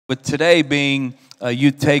With today being a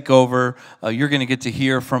youth takeover, you're going to get to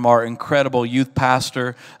hear from our incredible youth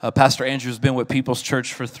pastor. Pastor Andrew's been with People's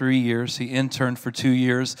Church for 3 years. He interned for 2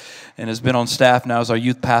 years and has been on staff now as our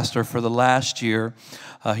youth pastor for the last year.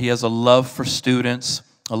 He has a love for students,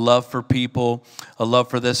 a love for people, a love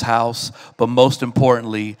for this house, but most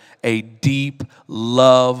importantly, a deep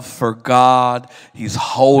love for God. He's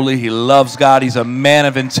holy. He loves God. He's a man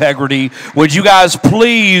of integrity. Would you guys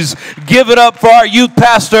please give it up for our youth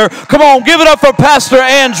pastor? Come on, give it up for Pastor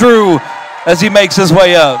Andrew as he makes his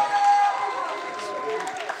way up.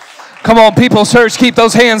 Come on, People's Church, keep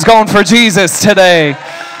those hands going for Jesus today.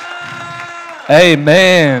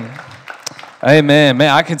 Amen. Amen.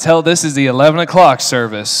 Man, I can tell this is the 11 o'clock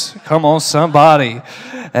service. Come on, somebody.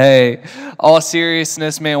 Hey, all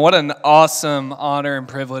seriousness, man, what an awesome honor and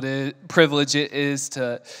privilege it is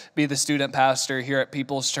to be the student pastor here at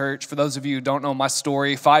People's Church. For those of you who don't know my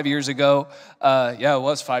story, 5 years ago, it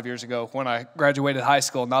was 5 years ago when I graduated high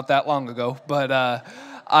school, not that long ago, but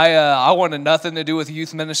I wanted nothing to do with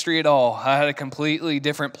youth ministry at all. I had a completely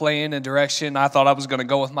different plan and direction. I thought I was going to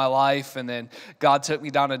go with my life, and then God took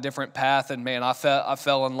me down a different path, and man, I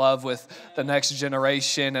fell in love with the next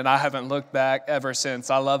generation, and I haven't looked back ever since.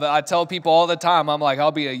 I love it. I tell people all the time, I'm like,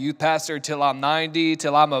 I'll be a youth pastor till I'm 90,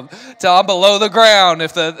 till I'm below the ground,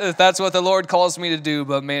 if that's what the Lord calls me to do.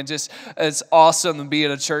 But man, just it's awesome to be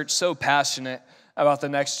at a church so passionate about the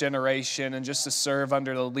next generation and just to serve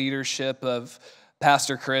under the leadership of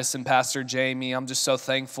Pastor Chris and Pastor Jamie. I'm just so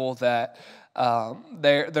thankful that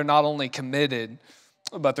they're not only committed,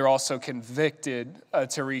 but they're also convicted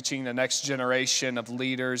to reaching the next generation of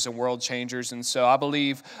leaders and world changers. And so I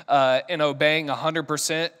believe in obeying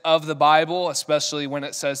 100% of the Bible, especially when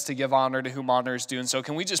it says to give honor to whom honor is due. And so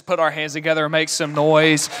can we just put our hands together and make some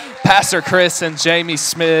noise? Pastor Chris and Jamie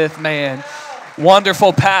Smith, man.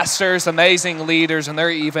 Wonderful pastors, amazing leaders, and they're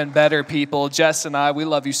even better people. Jess and I, we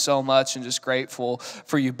love you so much and just grateful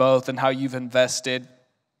for you both and how you've invested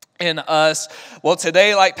in us. Well,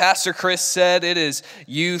 today, like Pastor Chris said, it is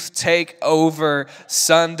Youth Takeover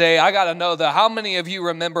Sunday. I got to know, though, how many of you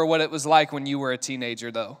remember what it was like when you were a teenager,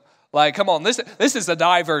 though? Like, come on, this is a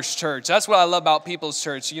diverse church. That's what I love about People's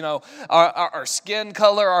Church. You know, our skin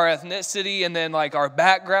color, our ethnicity, and then like our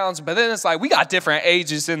backgrounds. But then it's like we got different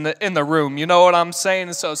ages in the room. You know what I'm saying?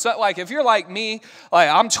 And so like if you're like me, like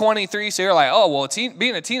I'm 23, so you're like, oh well,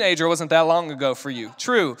 being a teenager wasn't that long ago for you.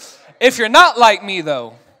 True. If you're not like me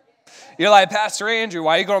though, you're like, Pastor Andrew,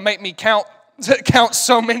 why are you gonna make me count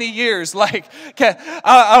so many years? Like,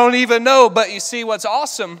 I don't even know. But you see, what's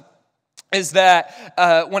awesome is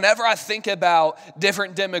that whenever I think about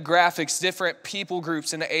different demographics, different people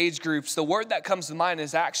groups and age groups, the word that comes to mind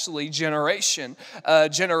is actually generation.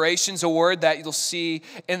 Generation's a word that you'll see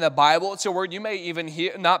in the Bible. It's a word you may even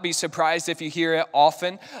not be surprised if you hear it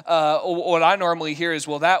often. What I normally hear is,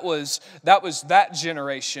 well, that was that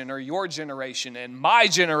generation or your generation, and my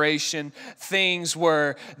generation, things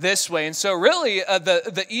were this way. And so really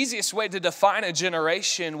the easiest way to define a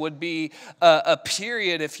generation would be a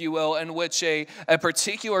period, if you will, in which a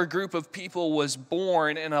particular group of people was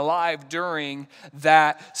born and alive during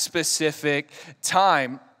that specific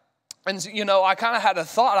time. And, you know, I kind of had a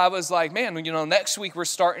thought. I was like, man, you know, next week we're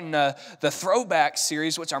starting the Throwback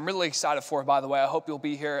series, which I'm really excited for, by the way. I hope you'll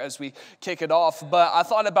be here as we kick it off. But I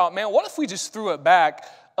thought about, man, what if we just threw it back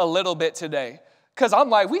a little bit today? Because I'm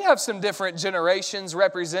like, we have some different generations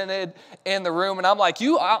represented in the room. And I'm like,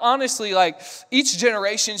 honestly, like, each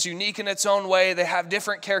generation's unique in its own way. They have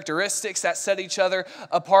different characteristics that set each other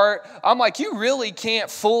apart. I'm like, you really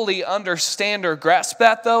can't fully understand or grasp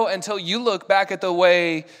that, though, until you look back at the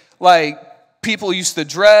way, like, people used to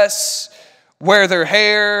dress, wear their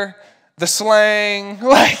hair, the slang,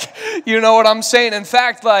 like, you know what I'm saying? In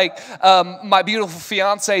fact, like, my beautiful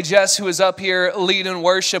fiance, Jess, who is up here leading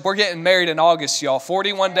worship, we're getting married in August, y'all,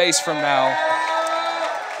 41 days from now.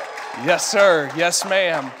 Yes, sir. Yes,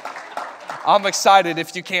 ma'am. I'm excited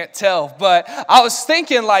if you can't tell. But I was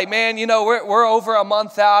thinking, like, man, you know, we're over a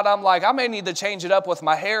month out. I'm like, I may need to change it up with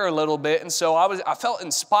my hair a little bit. And so I felt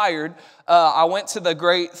inspired. I went to the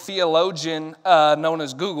great theologian known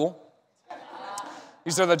as Google.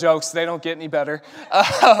 These are the jokes. They don't get any better.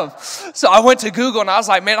 So I went to Google and I was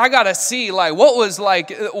like, man, I got to see like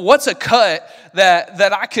what's a cut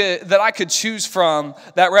that I could choose from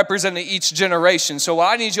that represented each generation. So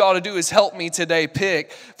what I need y'all to do is help me today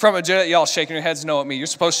pick from y'all shaking your heads no at me. You're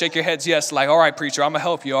supposed to shake your heads yes, like, all right, preacher, I'm gonna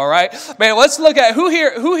help you, all right? Man, let's look at who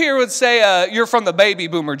here would say you're from the baby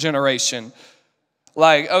boomer generation.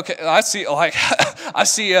 Like, okay, I see like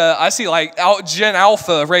Gen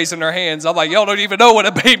Alpha raising their hands. I'm like, y'all don't even know what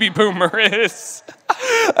a baby boomer is.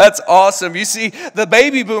 That's awesome. You see, the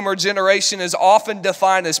baby boomer generation is often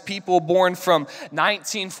defined as people born from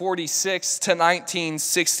 1946 to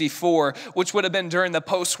 1964, which would have been during the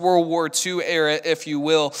post-World War II era, if you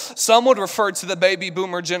will. Some would refer to the baby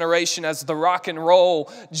boomer generation as the rock and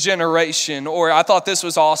roll generation, or I thought this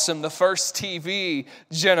was awesome, the first TV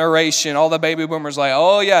generation. All the baby boomers like,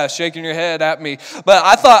 oh yeah, shaking your head at me. But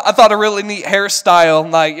I thought a really neat hairstyle.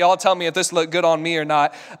 Like, y'all tell me if this looked good on me or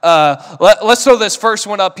not. Let's throw this first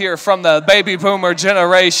one up here from the baby boomer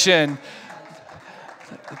generation.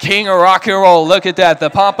 King of rock and roll. Look at that. The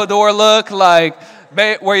pompadour look. Like,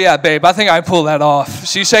 babe, where you at, babe? I think I pulled that off.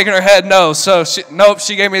 She's shaking her head no. So, nope,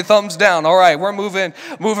 she gave me a thumbs down. All right, we're moving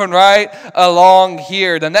right along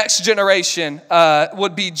here. The next generation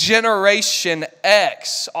would be Generation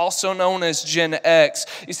X, also known as Gen X.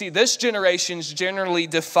 You see, this generation is generally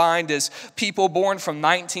defined as people born from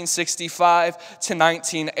 1965 to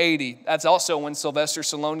 1980. That's also when Sylvester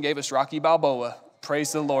Stallone gave us Rocky Balboa.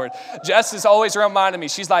 Praise the Lord. Jess is always reminding me.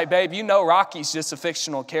 She's like, babe, you know Rocky's just a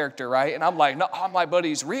fictional character, right? And I'm like, no. I'm like, but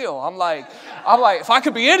he's real. I'm like, if I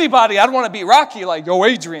could be anybody, I'd want to be Rocky. Like, yo,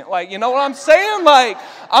 Adrian. Like, you know what I'm saying? Like,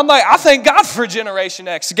 I thank God for Generation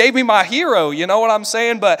X. He gave me my hero. You know what I'm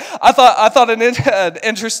saying? But I thought an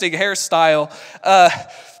interesting hairstyle.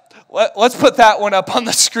 Let's put that one up on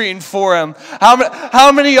the screen for him. How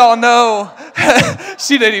many of y'all know?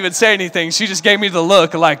 She didn't even say anything. She just gave me the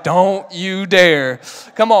look like, don't you dare.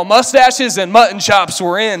 Come on, mustaches and mutton chops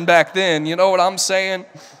were in back then. You know what I'm saying?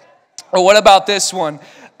 Or what about this one?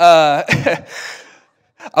 I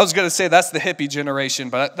was going to say that's the hippie generation,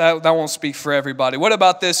 but that won't speak for everybody. What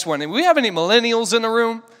about this one? Do we have any millennials in the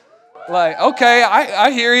room? Like, okay, I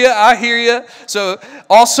hear you. So,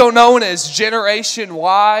 also known as Generation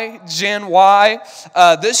Y, Gen Y.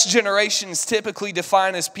 This generation is typically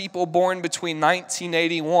defined as people born between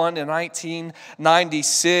 1981 and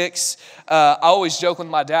 1996. I always joke with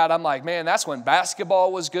my dad, I'm like, man, that's when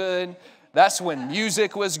basketball was good. That's when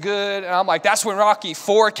music was good. And I'm like, that's when Rocky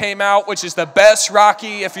IV came out, which is the best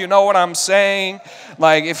Rocky, if you know what I'm saying.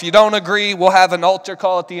 Like, if you don't agree, we'll have an altar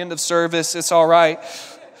call at the end of service. It's all right.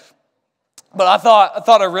 But I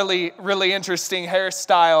thought a really, really interesting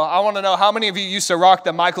hairstyle. I want to know how many of you used to rock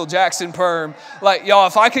the Michael Jackson perm. Like, y'all,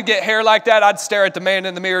 if I could get hair like that, I'd stare at the man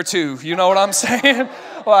in the mirror too. You know what I'm saying?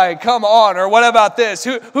 Like, come on. Or what about this?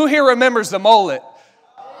 Who here remembers the mullet?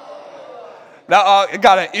 Now, I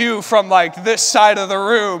got an ew from like this side of the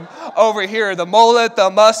room over here. The mullet, the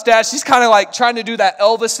mustache. He's kind of like trying to do that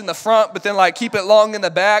Elvis in the front, but then like keep it long in the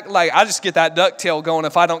back. Like I just get that ducktail going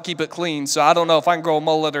if I don't keep it clean. So I don't know if I can grow a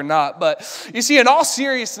mullet or not. But you see, in all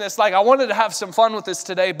seriousness, like I wanted to have some fun with this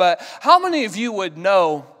today. But how many of you would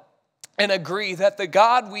know and agree that the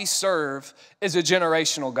God we serve is a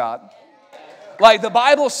generational God? Like the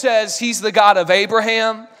Bible says he's the God of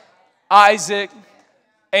Abraham, Isaac,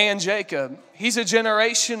 and Jacob. He's a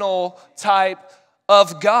generational type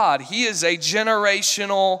of God. He is a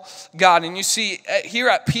generational God. And you see, here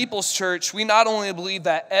at People's Church, we not only believe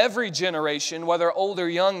that every generation, whether old or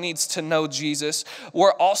young, needs to know Jesus,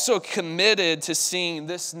 we're also committed to seeing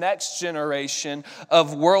this next generation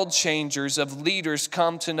of world changers, of leaders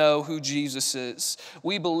come to know who Jesus is.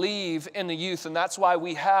 We believe in the youth, and that's why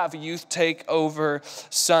we have Youth Takeover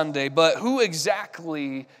Sunday. But who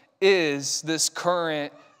exactly is this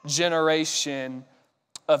current generation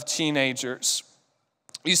of teenagers?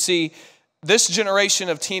 You see, this generation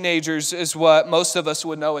of teenagers is what most of us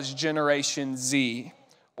would know as Generation Z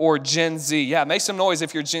or Gen Z. Yeah, make some noise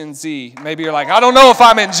if you're Gen Z. Maybe you're like, I don't know if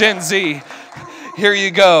I'm in Gen Z. Here you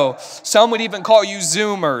go. Some would even call you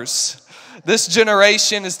Zoomers. This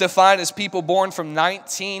generation is defined as people born from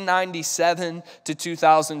 1997 to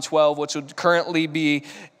 2012, which would currently be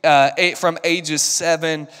from ages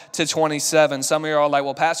 7 to 27. Some of you are like,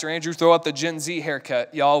 well, Pastor Andrew, throw up the Gen Z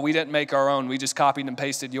haircut. Y'all, we didn't make our own. We just copied and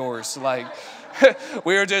pasted yours. Like,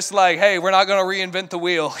 we were just like, hey, we're not going to reinvent the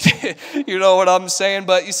wheel. You know what I'm saying?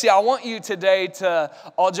 But you see, I want you today to,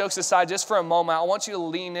 all jokes aside, just for a moment, I want you to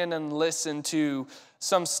lean in and listen to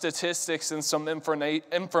some statistics and some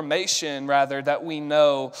information that we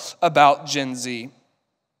know about Gen Z.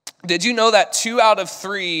 Did you know that 2 out of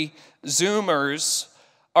 3 Zoomers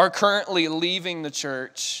are currently leaving the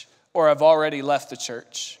church or have already left the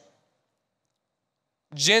church?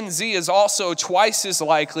 Gen Z is also twice as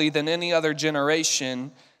likely than any other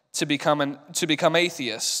generation to become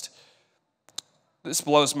atheist. This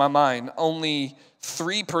blows my mind. Only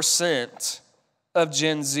 3% of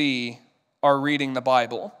Gen Z are reading the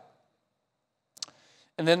Bible.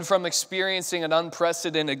 And then from experiencing an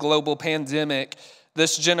unprecedented global pandemic,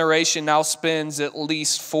 this generation now spends at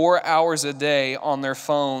least 4 hours a day on their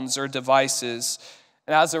phones or devices.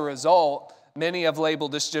 And as a result, many have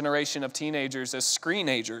labeled this generation of teenagers as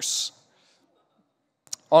screenagers.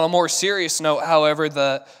 On a more serious note, however,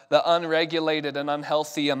 the unregulated and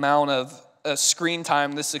unhealthy amount of screen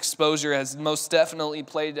time, this exposure has most definitely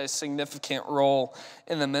played a significant role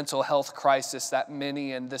in the mental health crisis that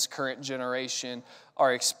many in this current generation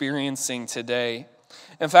are experiencing today.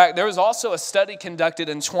 In fact, there was also a study conducted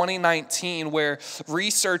in 2019 where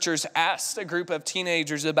researchers asked a group of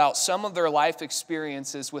teenagers about some of their life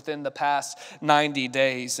experiences within the past 90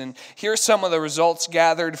 days. And here's some of the results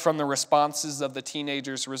gathered from the responses of the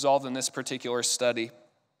teenagers resolved in this particular study.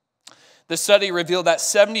 The study revealed that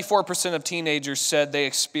 74% of teenagers said they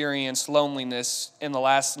experienced loneliness in the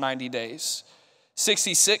last 90 days.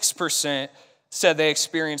 66% said they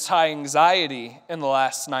experienced high anxiety in the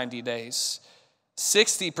last 90 days.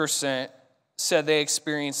 60% said they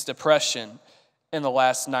experienced depression in the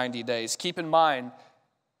last 90 days. Keep in mind,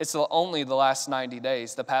 it's only the last 90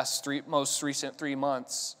 days, the past most recent 3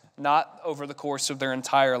 months, not over the course of their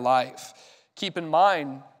entire life. Keep in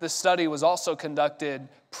mind, this study was also conducted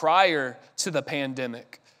prior to the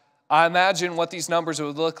pandemic. I imagine what these numbers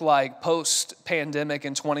would look like post-pandemic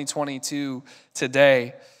in 2022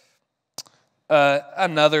 today.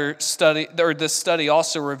 This study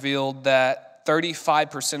also revealed that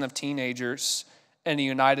 35% of teenagers in the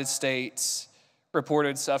United States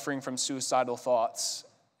reported suffering from suicidal thoughts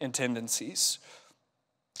and tendencies.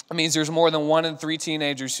 It means there's more than 1 in 3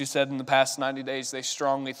 teenagers who said in the past 90 days they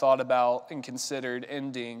strongly thought about and considered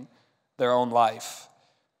ending their own life.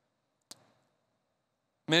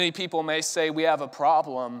 Many people may say we have a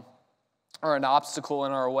problem or an obstacle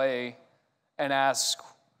in our way and ask,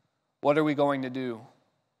 what are we going to do?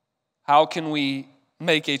 How can we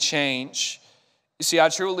make a change? You see, I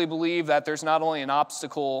truly believe that there's not only an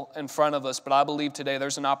obstacle in front of us, but I believe today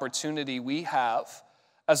there's an opportunity we have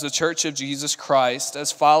as the Church of Jesus Christ,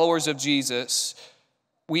 as followers of Jesus.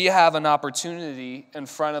 We have an opportunity in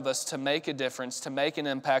front of us to make a difference, to make an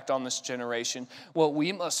impact on this generation. What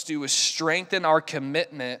we must do is strengthen our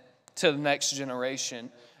commitment to the next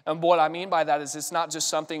generation. And what I mean by that is it's not just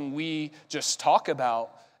something we just talk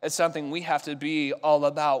about. It's something we have to be all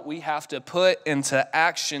about. We have to put into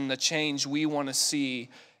action the change we want to see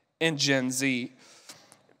in Gen Z.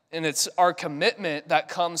 And it's our commitment that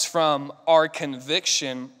comes from our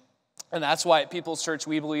conviction. And that's why at People's Church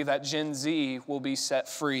we believe that Gen Z will be set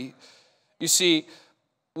free. You see,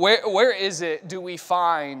 where is it do we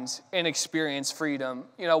find and experience freedom?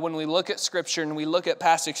 You know, when we look at Scripture and we look at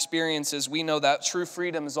past experiences, we know that true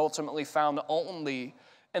freedom is ultimately found only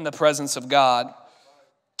in the presence of God.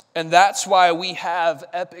 And that's why we have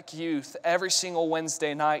Epic Youth every single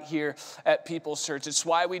Wednesday night here at People's Church. It's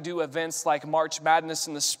why we do events like March Madness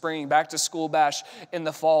in the spring, Back to School Bash in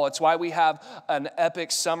the fall. It's why we have an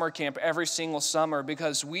Epic Summer Camp every single summer,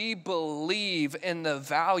 because we believe in the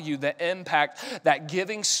value, the impact that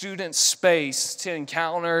giving students space to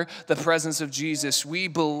encounter the presence of Jesus, we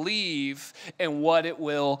believe in what it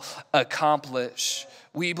will accomplish.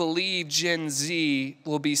 We believe Gen Z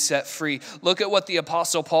will be set free. Look at what the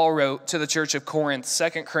Apostle Paul wrote to the church of Corinth,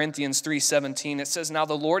 2 Corinthians 3:17. It says, "Now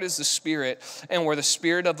the Lord is the Spirit, and where the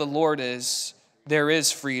Spirit of the Lord is, there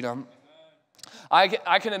is freedom."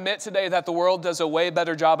 I can admit today that the world does a way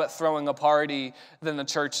better job at throwing a party than the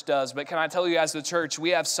church does. But can I tell you, as the church, we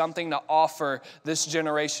have something to offer this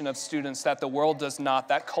generation of students that the world does not,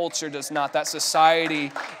 that culture does not, that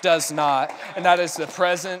society does not. And that is the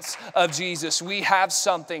presence of Jesus. We have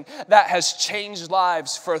something that has changed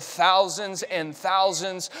lives for thousands and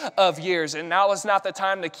thousands of years. And now is not the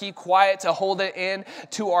time to keep quiet, to hold it in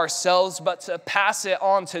to ourselves, but to pass it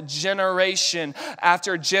on to generation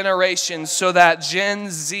after generation so that Gen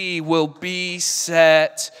Z will be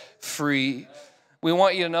set free. We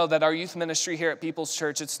want you to know that our youth ministry here at People's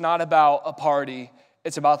Church, it's not about a party.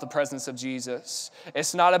 It's about the presence of Jesus.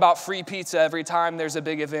 It's not about free pizza every time there's a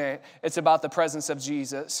big event. It's about the presence of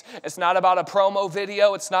Jesus. It's not about a promo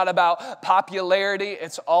video. It's not about popularity.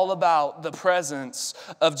 It's all about the presence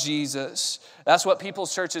of Jesus. That's what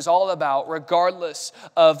People's Church is all about, regardless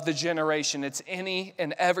of the generation. It's any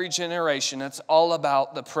and every generation. It's all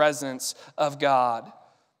about the presence of God.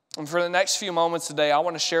 And for the next few moments today, I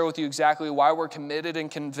want to share with you exactly why we're committed and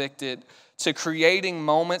convicted to creating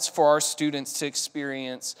moments for our students to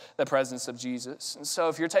experience the presence of Jesus. And so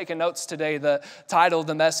if you're taking notes today, the title of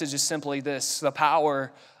the message is simply this: the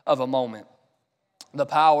power of a moment. The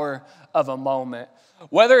power of a moment.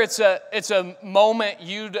 Whether it's a moment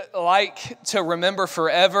you'd like to remember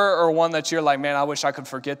forever or one that you're like, man, I wish I could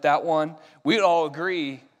forget that one, we'd all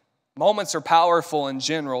agree Moments are powerful in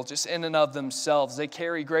general, just in and of themselves. They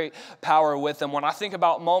carry great power with them. When I think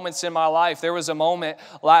about moments in my life, there was a moment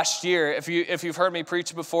last year. If you've heard me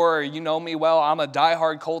preach before or you know me well, I'm a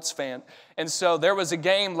diehard Colts fan. And so there was a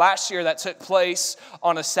game last year that took place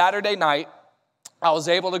on a Saturday night I was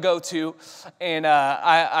able to go to, and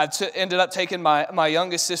I ended up taking my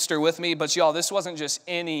youngest sister with me. But y'all, this wasn't just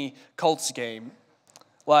any Colts game.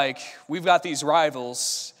 Like, we've got these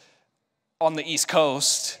rivals on the East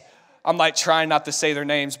Coast. I'm like trying not to say their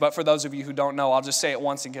names, but for those of you who don't know, I'll just say it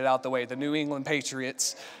once and get it out the way. The New England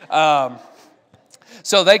Patriots.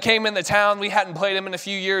 So they came into town. We hadn't played them in a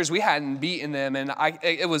few years. We hadn't beaten them. And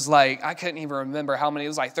it was like, I couldn't even remember how many. It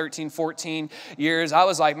was like 13, 14 years. I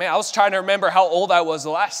was like, man, I was trying to remember how old I was the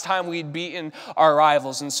last time we'd beaten our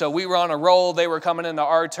rivals. And so we were on a roll. They were coming into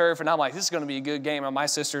our turf. And I'm like, this is going to be a good game. And my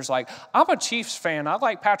sister's like, I'm a Chiefs fan. I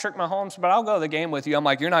like Patrick Mahomes, but I'll go to the game with you. I'm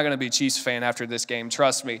like, you're not going to be a Chiefs fan after this game.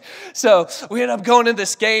 Trust me. So we ended up going to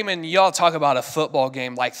this game. And y'all talk about a football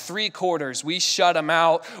game. Like 3 quarters, we shut them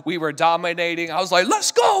out. We were dominating. I was like,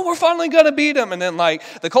 let's go, we're finally going to beat them. And then, like,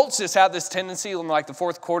 the Colts just have this tendency when, like, the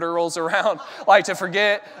 4th quarter rolls around, like, to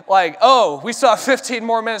forget, like, oh, we still have 15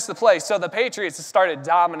 more minutes to play. So the Patriots started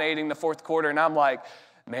dominating the 4th quarter, and I'm like,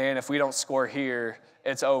 man, if we don't score here,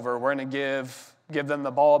 it's over. We're going to give them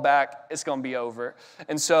the ball back. It's going to be over.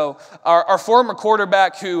 And so our former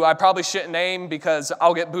quarterback, who I probably shouldn't name because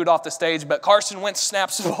I'll get booed off the stage, but Carson Wentz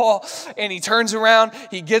snaps the ball, and he turns around.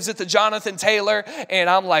 He gives it to Jonathan Taylor, and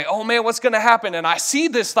I'm like, oh, man, what's going to happen? And I see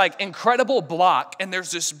this, like, incredible block, and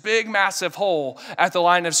there's this big, massive hole at the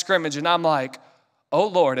line of scrimmage, and I'm like, oh,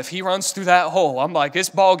 Lord, if he runs through that hole, I'm like, this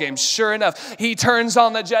ball game, sure enough, he turns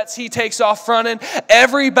on the Jets, he takes off running.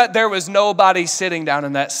 But there was nobody sitting down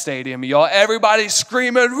in that stadium, y'all. Everybody's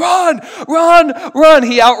screaming, run, run, run.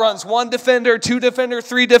 He outruns 1 defender, 2 defender,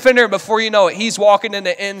 3 defender. Before you know it, he's walking in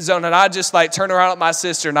the end zone, and I just, like, turn around at my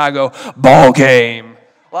sister, and I go, ball game.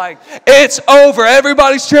 Like, it's over.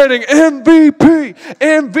 Everybody's chanting, MVP,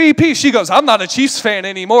 MVP. She goes, I'm not a Chiefs fan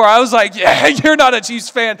anymore. I was like, yeah, you're not a Chiefs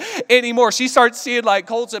fan anymore. She starts seeing, like,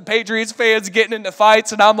 Colts and Patriots fans getting into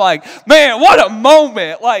fights, and I'm like, man, what a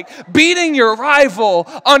moment. Like, beating your rival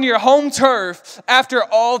on your home turf after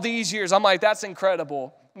all these years. I'm like, that's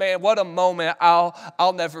incredible. Man, what a moment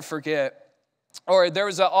I'll never forget. Or there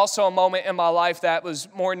was also a moment in my life that was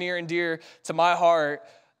more near and dear to my heart.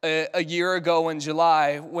 A year ago in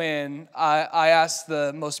July, when I asked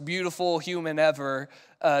the most beautiful human ever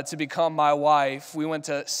to become my wife. We went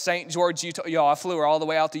to St. George, Utah. Y'all, I flew her all the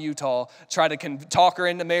way out to Utah, tried to talk her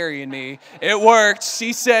into marrying me. It worked.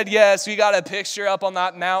 She said yes. We got a picture up on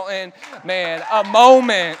that mountain. Man, a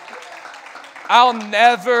moment I'll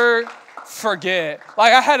never forget.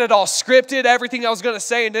 Like, I had it all scripted, everything I was going to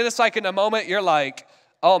say, and then it's like in a moment, you're like,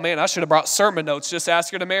 oh, man, I should have brought sermon notes, just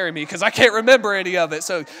ask her to marry me, because I can't remember any of it.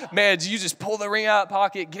 So, man, you just pull the ring out of the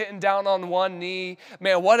pocket, getting down on one knee.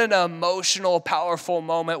 Man, what an emotional, powerful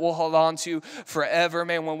moment we'll hold on to forever.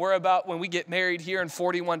 Man, when we get married here in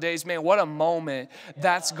 41 days, man, what a moment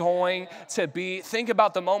that's going to be. Think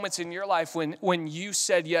about the moments in your life when you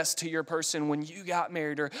said yes to your person, when you got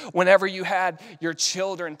married, or whenever you had your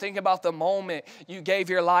children. Think about the moment you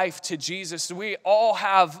gave your life to Jesus. We all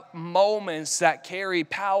have moments that carry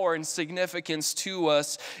power and significance to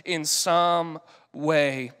us in some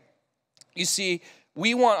way. You see,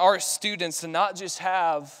 we want our students to not just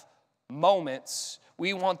have moments,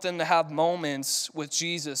 we want them to have moments with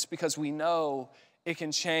Jesus, because we know it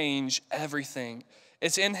can change everything.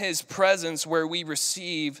 It's in His presence where we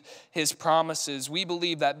receive His promises. We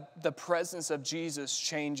believe that the presence of Jesus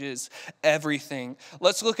changes everything.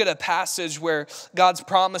 Let's look at a passage where God's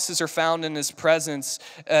promises are found in His presence.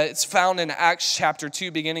 It's found in Acts chapter 2,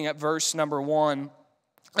 beginning at verse number 1.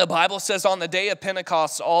 The Bible says, on the day of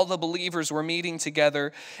Pentecost, all the believers were meeting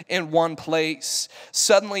together in one place.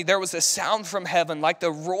 Suddenly there was a sound from heaven like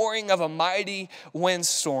the roaring of a mighty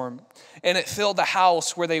windstorm, and it filled the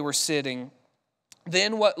house where they were sitting.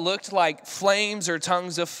 Then what looked like flames or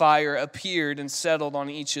tongues of fire appeared and settled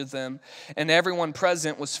on each of them. And everyone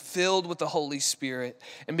present was filled with the Holy Spirit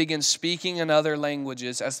and began speaking in other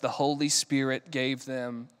languages as the Holy Spirit gave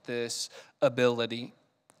them this ability.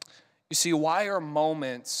 You see, why are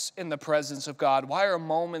moments in the presence of God, why are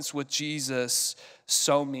moments with Jesus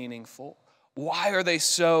so meaningful? Why are they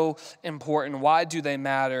so important? Why do they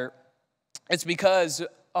matter? It's because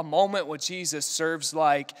a moment with Jesus serves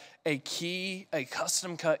like a key, a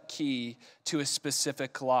custom-cut key to a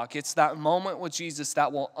specific lock. It's that moment with Jesus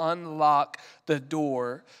that will unlock the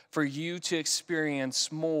door for you to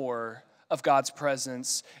experience more of God's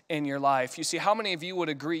presence in your life. You see, how many of you would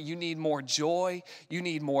agree you need more joy, you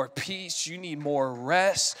need more peace, you need more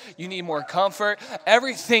rest, you need more comfort?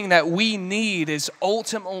 Everything that we need is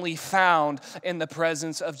ultimately found in the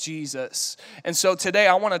presence of Jesus. And so today,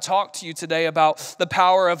 I want to talk to you today about the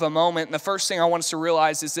power of a moment. And the first thing I want us to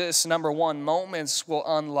realize is this: number one, moments will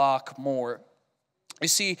unlock more. You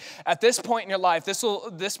see, at this point in your life,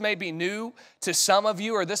 this may be new to some of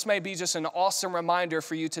you, or this may be just an awesome reminder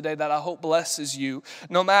for you today that I hope blesses you.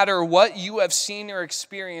 No matter what you have seen or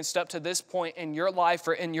experienced up to this point in your life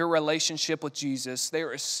or in your relationship with Jesus,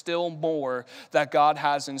 there is still more that God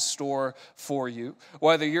has in store for you.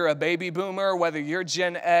 Whether you're a baby boomer, whether you're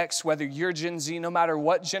Gen X, whether you're Gen Z, no matter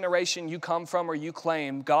what generation you come from or you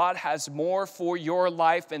claim, God has more for your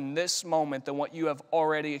life in this moment than what you have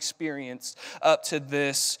already experienced up to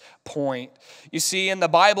this point. You see, in the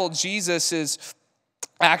Bible, Jesus is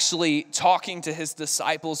actually talking to his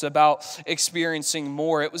disciples about experiencing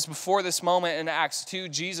more. It was before this moment in Acts 2,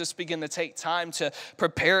 Jesus began to take time to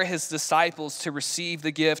prepare his disciples to receive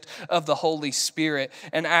the gift of the Holy Spirit.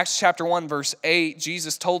 In Acts chapter 1, verse 8,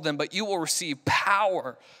 Jesus told them, "But you will receive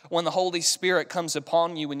power when the Holy Spirit comes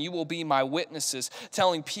upon you, and you will be my witnesses,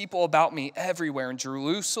 telling people about me everywhere in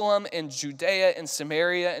Jerusalem, in Judea, in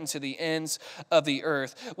Samaria, and to the ends of the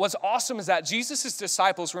earth." What's awesome is that Jesus'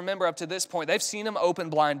 disciples, remember up to this point, they've seen him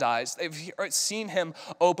open blind eyes. They've seen him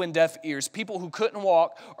open deaf ears. People who couldn't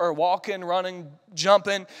walk or walking, running,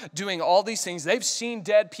 jumping, doing all these things. They've seen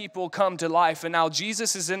dead people come to life. And now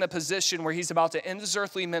Jesus is in a position where he's about to end his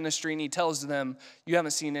earthly ministry, and he tells them, "You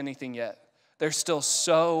haven't seen anything yet. There's still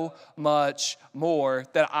so much more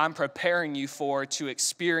that I'm preparing you for to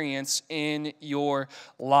experience in your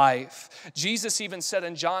life." Jesus even said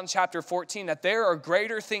in John chapter 14 that there are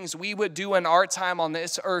greater things we would do in our time on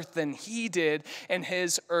this earth than he did in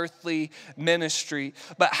his earthly ministry.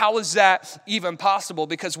 But how is that even possible?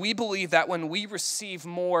 Because we believe that when we receive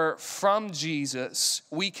more from Jesus,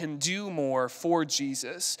 we can do more for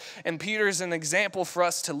Jesus. And Peter's an example for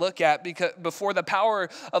us to look at, because before the power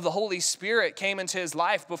of the Holy Spirit came into his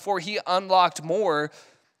life, before he unlocked more,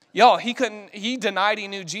 he denied he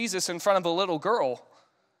knew Jesus in front of a little girl.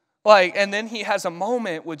 And then he has a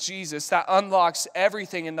moment with Jesus that unlocks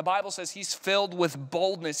everything. And the Bible says he's filled with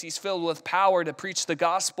boldness. He's filled with power to preach the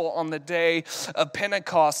gospel on the day of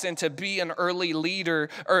Pentecost and to be an early leader,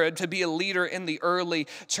 or to be a leader in the early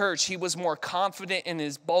church. He was more confident in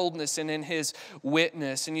his boldness and in his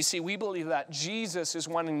witness. And you see, we believe that Jesus is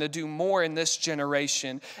wanting to do more in this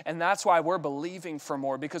generation. And that's why we're believing for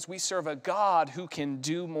more, because we serve a God who can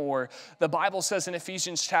do more. The Bible says in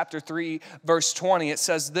Ephesians chapter 3, verse 20, it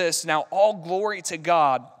says this: "Now all glory to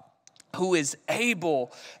God, who is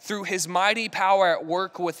able, through his mighty power at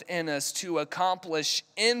work within us, to accomplish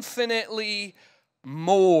infinitely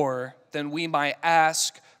more than we might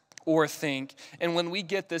ask or think." And when we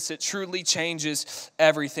get this, it truly changes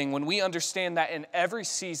everything. When we understand that in every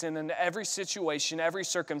season, in every situation, every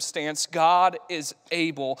circumstance, God is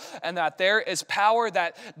able, and that there is power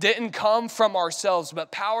that didn't come from ourselves,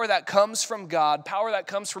 but power that comes from God, power that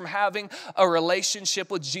comes from having a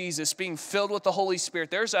relationship with Jesus, being filled with the Holy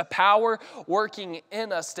Spirit. There's a power working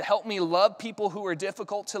in us to help me love people who are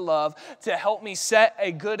difficult to love, to help me set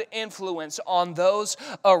a good influence on those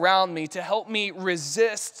around me, to help me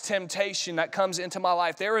resist temptation that comes into my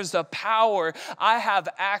life. There is a power I have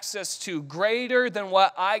access to greater than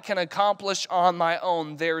what I can accomplish on my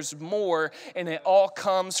own. There's more, and it all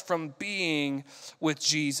comes from being with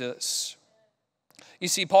Jesus. You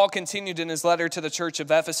see, Paul continued in his letter to the church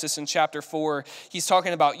of Ephesus in chapter 4. He's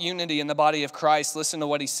talking about unity in the body of Christ. Listen to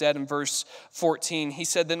what he said in verse 14. He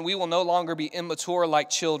said, "Then we will no longer be immature like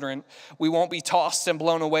children. We won't be tossed and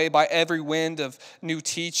blown away by every wind of new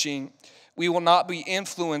teaching. We will not be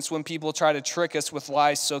influenced when people try to trick us with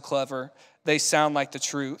lies so clever they sound like the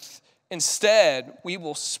truth. Instead, we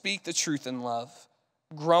will speak the truth in love,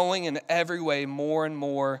 growing in every way more and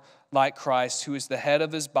more like Christ, who is the head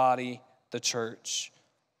of his body, the church."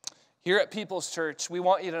 Here at People's Church, we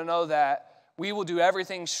want you to know that we will do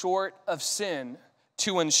everything short of sin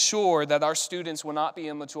to ensure that our students will not be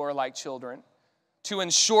immature like children, to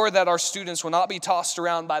ensure that our students will not be tossed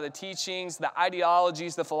around by the teachings, the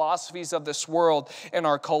ideologies, the philosophies of this world and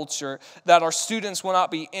our culture, that our students will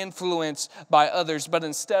not be influenced by others, but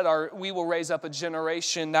instead we will raise up a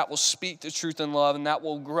generation that will speak the truth in love, and that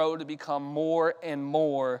will grow to become more and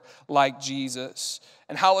more like Jesus.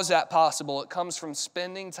 And how is that possible? It comes from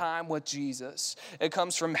spending time with Jesus. It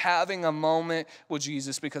comes from having a moment with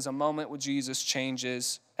Jesus, because a moment with Jesus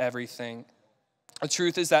changes everything. The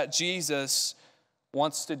truth is that Jesus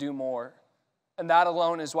wants to do more. And that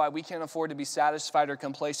alone is why we can't afford to be satisfied or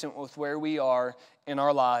complacent with where we are in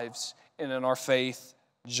our lives and in our faith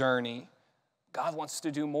journey. God wants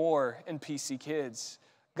to do more in PC Kids.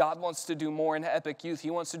 God wants to do more in Epic Youth. He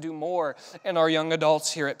wants to do more in our young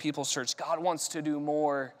adults here at People's Church. God wants to do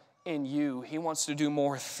more in you. He wants to do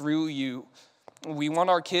more through you. We want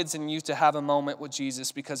our kids and youth to have a moment with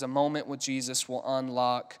Jesus, because a moment with Jesus will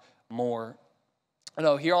unlock more.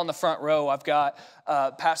 Here on the front row, I've got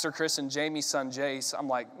Pastor Chris and Jamie's son, Jace. I'm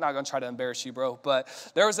not going to try to embarrass you, bro. But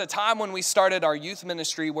there was a time when we started our youth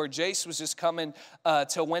ministry where Jace was just coming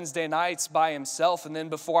to Wednesday nights by himself. And then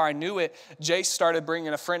before I knew it, Jace started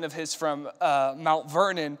bringing a friend of his from Mount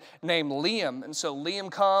Vernon named Liam. And so Liam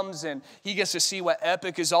comes and he gets to see what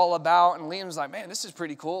Epic is all about. And Liam's like, man, this is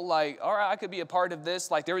pretty cool. All right, I could be a part of this.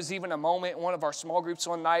 There was even a moment in one of our small groups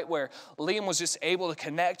one night where Liam was just able to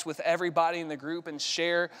connect with everybody in the group and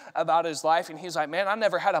share about his life. And he's like, man, I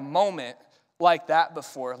never had a moment like that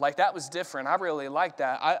before. That was different. I really like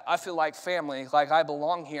that. I feel like family, I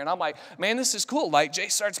belong here. And I'm like, man, this is cool. Jay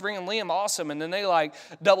starts bringing Liam, awesome. And then they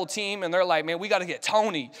double team and they're like, man, we got to get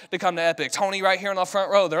Tony to come to Epic. Tony right here in the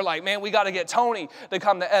front row. They're like, man, we got to get Tony to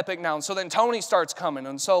come to Epic now. And so then Tony starts coming.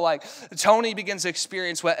 And so Tony begins to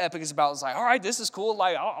experience what Epic is about. It's all right, this is cool.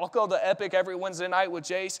 I'll go to Epic every Wednesday night with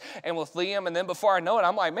Jace and with Liam. And then before I know it,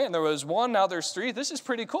 I'm like, man, there was one, now there's three. This is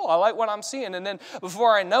pretty cool. I like what I'm seeing. And then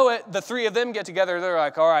before I know it, the three of them get together. They're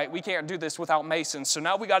like, all right, we can't do this without Mason. So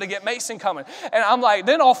now we got to get Mason coming. And I'm like,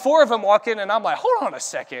 then all four of them walk in and I'm like, hold on a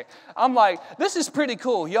second. I'm like, this is pretty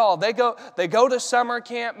cool. Y'all, they go to summer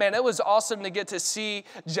camp. Man, it was awesome to get to see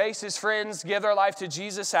Jace's friends give their life to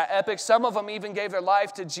Jesus at Epic. Some of them even gave their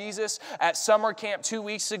life to Jesus at summer camp 2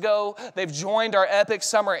 weeks ago. They've joined our Epic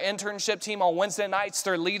summer internship team on Wednesday nights.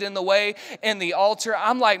 They're leading the way in the altar.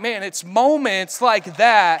 I'm like, man, it's moments like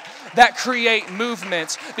that that create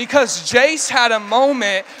movements, because Jace had a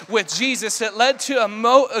moment with Jesus that led to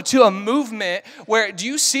a movement where, do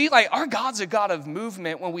you see, our God's a God of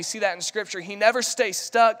movement. When we see that in Scripture, He never stays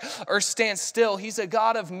stuck or stands still. He's a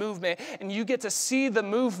God of movement, and you get to see the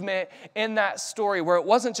movement in that story where it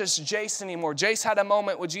wasn't just Jace anymore. Jace had a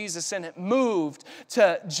moment with Jesus, and it moved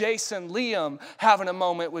to Jace and Liam having a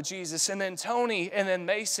moment with Jesus, and then Tony, and then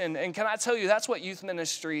Mason. And can I tell you, that's what youth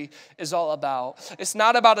ministry is all about. It's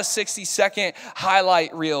not about a 60-second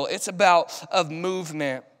highlight reel. It's about a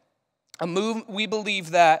movement. We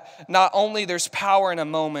believe that not only there's power in a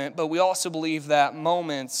moment, but we also believe that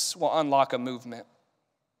moments will unlock a movement.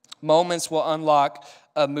 Moments will unlock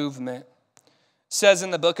a movement. It says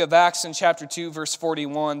in the book of Acts in chapter 2, verse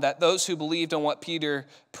 41, that those who believed on what Peter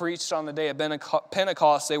preached on the day of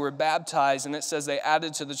Pentecost, they were baptized, and it says they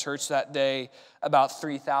added to the church that day about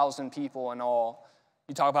 3,000 people in all.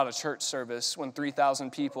 You talk about a church service when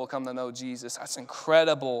 3,000 people come to know Jesus. That's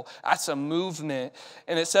incredible. That's a movement.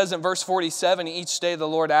 And it says in verse 47, each day the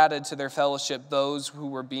Lord added to their fellowship those who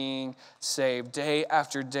were being saved. Day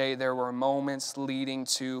after day, there were moments leading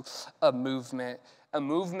to a movement. A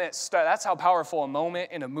movement, that's how powerful a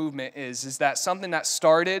moment in a movement is that something that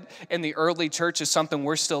started in the early church is something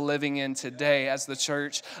we're still living in today as the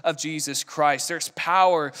church of Jesus Christ. There's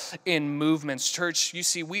power in movements. Church, you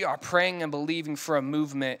see, we are praying and believing for a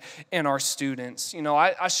movement in our students.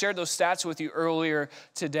 I shared those stats with you earlier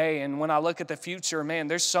today, and when I look at the future, man,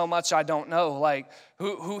 there's so much I don't know.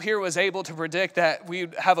 Who here was able to predict that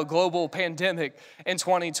we'd have a global pandemic in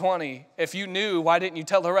 2020? If you knew, why didn't you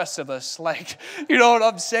tell the rest of us? You know what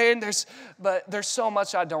I'm saying? There's so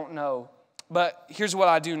much I don't know. But here's what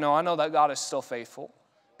I do know. I know that God is still faithful.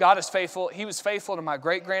 God is faithful. He was faithful to my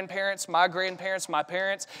great-grandparents, my grandparents, my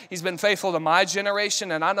parents. He's been faithful to my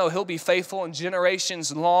generation, and I know He'll be faithful in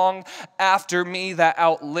generations long after me that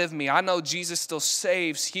outlive me. I know Jesus still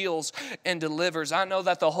saves, heals, and delivers. I know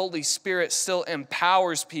that the Holy Spirit still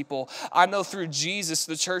empowers people. I know through Jesus,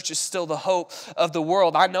 the church is still the hope of the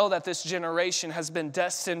world. I know that this generation has been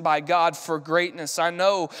destined by God for greatness. I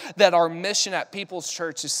know that our mission at People's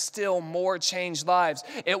Church is still more changed lives.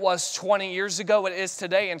 It was 20 years ago, it is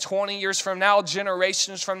today. And 20 years from now,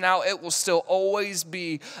 generations from now, it will still always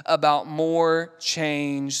be about more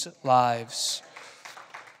changed lives.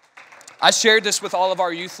 I shared this with all of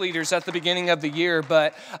our youth leaders at the beginning of the year,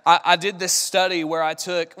 but I did this study where I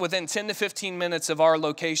took, within 10 to 15 minutes of our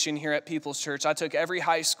location here at People's Church, I took every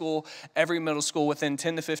high school, every middle school within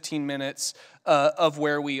 10 to 15 minutes of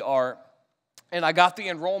where we are. And I got the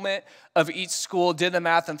enrollment of each school, did the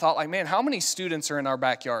math, and thought, man, how many students are in our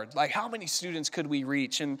backyard? How many students could we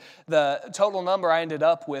reach? And the total number I ended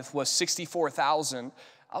up with was 64,000.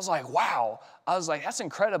 I was like, wow. I was like, that's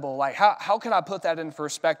incredible. Like, how can I put that in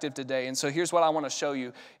perspective today? And so here's what I want to show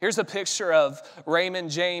you. Here's a picture of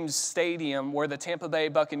Raymond James Stadium where the Tampa Bay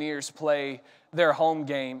Buccaneers play their home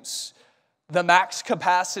games. The max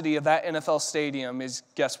capacity of that NFL stadium is,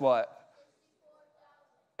 guess what?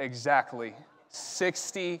 Exactly.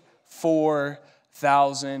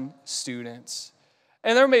 64,000 students.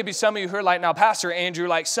 And there may be some of you who are like, now, Pastor Andrew,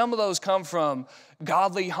 like some of those come from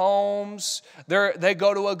godly homes. They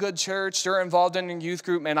go to a good church. They're involved in a youth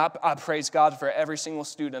group. Man, I praise God for every single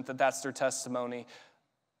student that's their testimony.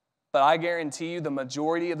 But I guarantee you the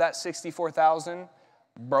majority of that 64,000,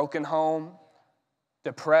 broken home,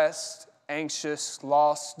 depressed, anxious,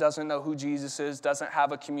 lost, doesn't know who Jesus is, doesn't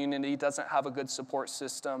have a community, doesn't have a good support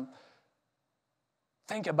system.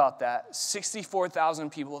 Think about that. 64,000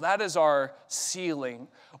 people. That is our ceiling,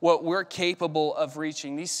 what we're capable of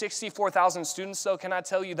reaching. These 64,000 students, though, can I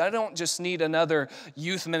tell you, they don't just need another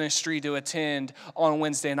youth ministry to attend on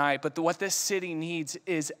Wednesday night, but what this city needs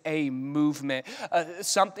is a movement,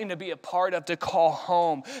 something to be a part of, to call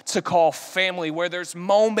home, to call family, where there's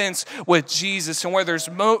moments with Jesus and where there's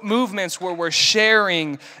movements where we're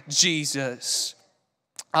sharing Jesus.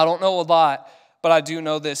 I don't know a lot, but I do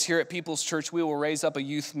know this. Here at People's Church, we will raise up a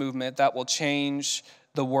youth movement that will change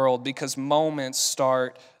the world because moments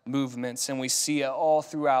start movements, and we see it all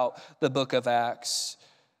throughout the book of Acts.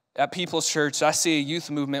 At People's Church, I see a youth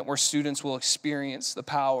movement where students will experience the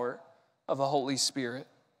power of the Holy Spirit.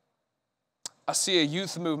 I see a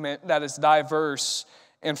youth movement that is diverse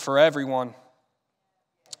and for everyone.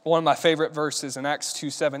 One of my favorite verses in Acts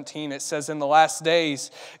 2:17, it says, in the last days,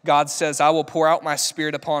 God says, I will pour out my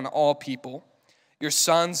spirit upon all people. Your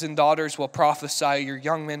sons and daughters will prophesy. Your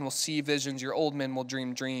young men will see visions. Your old men will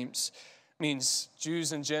dream dreams. It means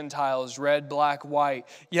Jews and Gentiles, red, black, white,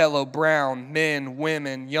 yellow, brown, men,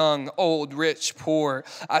 women, young, old, rich, poor.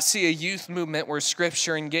 I see a youth movement where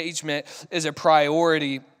scripture engagement is a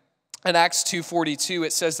priority. In Acts 2:42,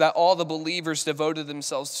 it says that all the believers devoted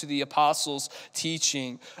themselves to the apostles'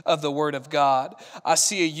 teaching of the Word of God. I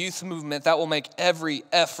see a youth movement that will make every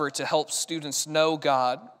effort to help students know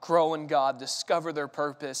God, grow in God, discover their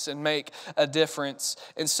purpose, and make a difference.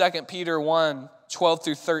 In 2 Peter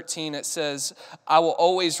 1:12-13, it says, I will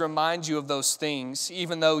always remind you of those things,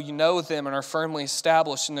 even though you know them and are firmly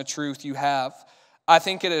established in the truth you have. I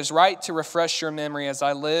think it is right to refresh your memory as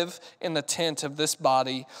I live in the tent of this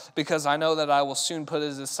body, because I know that I will soon put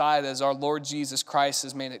it aside as our Lord Jesus Christ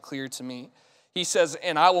has made it clear to me. He says,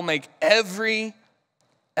 and I will make every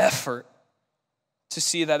effort to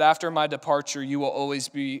see that after my departure, you will always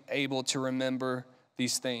be able to remember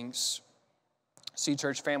these things. See,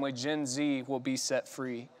 church family, Gen Z will be set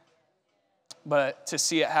free. But to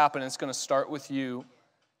see it happen, it's going to start with you,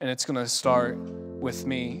 and it's going to start with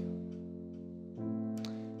me.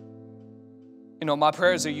 You know, my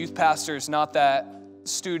prayer as a youth pastor is not that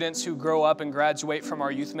students who grow up and graduate from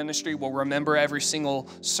our youth ministry will remember every single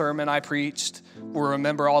sermon I preached, will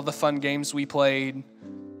remember all the fun games we played.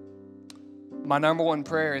 My number one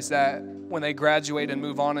prayer is that when they graduate and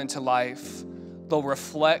move on into life, they'll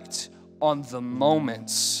reflect on the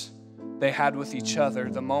moments they had with each other,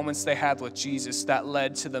 the moments they had with Jesus that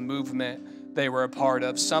led to the movement they were a part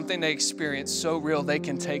of, something they experienced so real they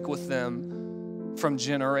can take with them from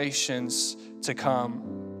generations to come.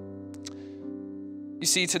 You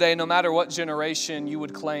see, today, no matter what generation you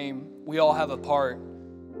would claim, we all have a part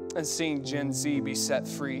in seeing Gen Z be set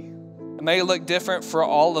free. It may look different for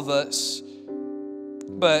all of us,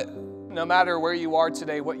 but no matter where you are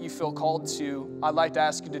today, what you feel called to, I'd like to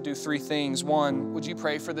ask you to do three things. One, would you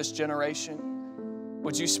pray for this generation?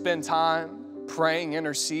 Would you spend time praying,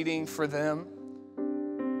 interceding for them?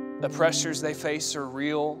 The pressures they face are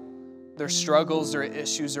real. Their struggles, their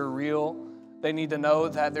issues are real. They need to know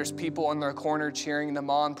that there's people in their corner cheering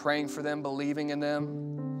them on, praying for them, believing in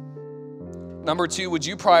them. Number two, would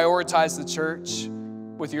you prioritize the church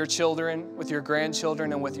with your children, with your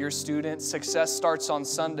grandchildren, and with your students? Success starts on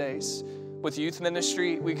Sundays. With youth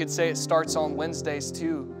ministry, we could say it starts on Wednesdays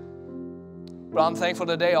too. But I'm thankful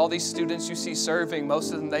today, all these students you see serving,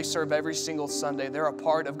 most of them, they serve every single Sunday. They're a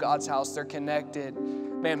part of God's house. They're connected.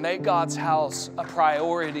 Man, make God's house a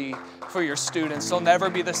priority for your students. They'll never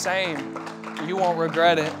be the same. You won't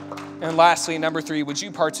regret it. And lastly, number three, would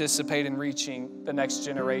you participate in reaching the next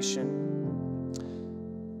generation?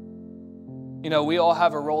 You know, we all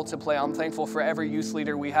have a role to play. I'm thankful for every youth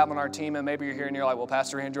leader we have on our team. And maybe you're here and you're like, well,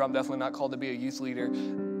 Pastor Andrew, I'm definitely not called to be a youth leader.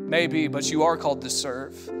 Maybe, but you are called to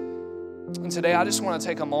serve. And today I just want to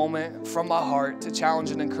take a moment from my heart to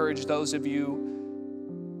challenge and encourage those of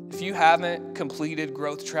you. If you haven't completed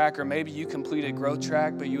Growth Track, or maybe you completed Growth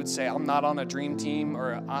Track, but you would say, I'm not on a dream team,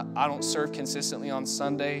 or I don't serve consistently on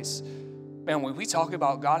Sundays. Man, when we talk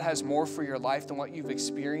about God has more for your life than what you've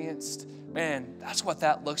experienced, man, that's what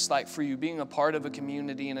that looks like for you, being a part of a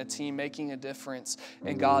community and a team, making a difference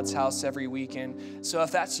in God's house every weekend. So if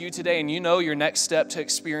that's you today and you know your next step to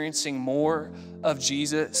experiencing more of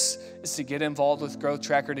Jesus is to get involved with Growth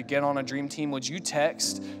Track or to get on a dream team, would you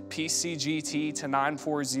text PCGT to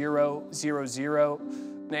 94000?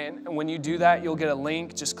 And when you do that, you'll get a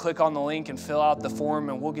link. Just click on the link and fill out the form,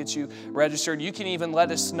 and we'll get you registered. You can even let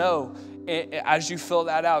us know as you fill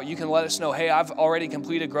that out. You can let us know, hey, I've already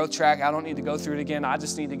completed Growth Track. I don't need to go through it again. I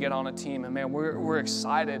just need to get on a team. And man, we're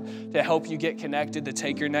excited to help you get connected, to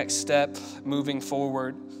take your next step moving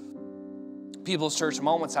forward. People's Church,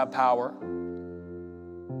 moments have power.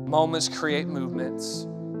 Moments create movements.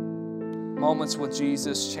 Moments with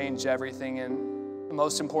Jesus change everything. And the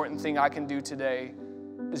most important thing I can do today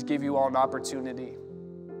is give you all an opportunity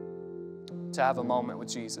to have a moment with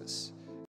Jesus.